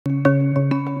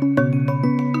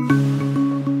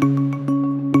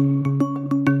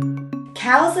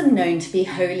are known to be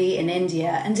holy in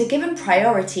India and are given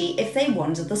priority if they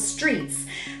wander the streets.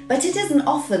 But it isn't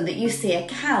often that you see a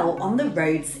cow on the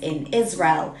roads in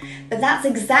Israel. But that's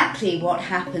exactly what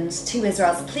happened to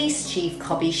Israel's police chief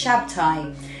Kobi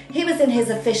Shabtai. He was in his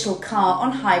official car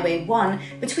on Highway 1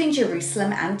 between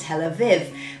Jerusalem and Tel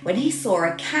Aviv when he saw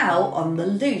a cow on the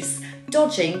loose,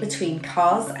 dodging between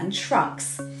cars and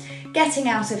trucks. Getting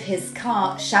out of his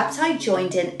car, Shabtai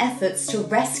joined in efforts to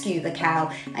rescue the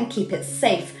cow and keep it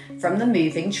safe from the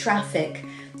moving traffic.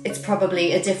 It's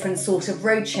probably a different sort of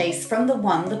road chase from the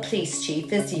one the police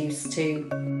chief is used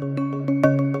to.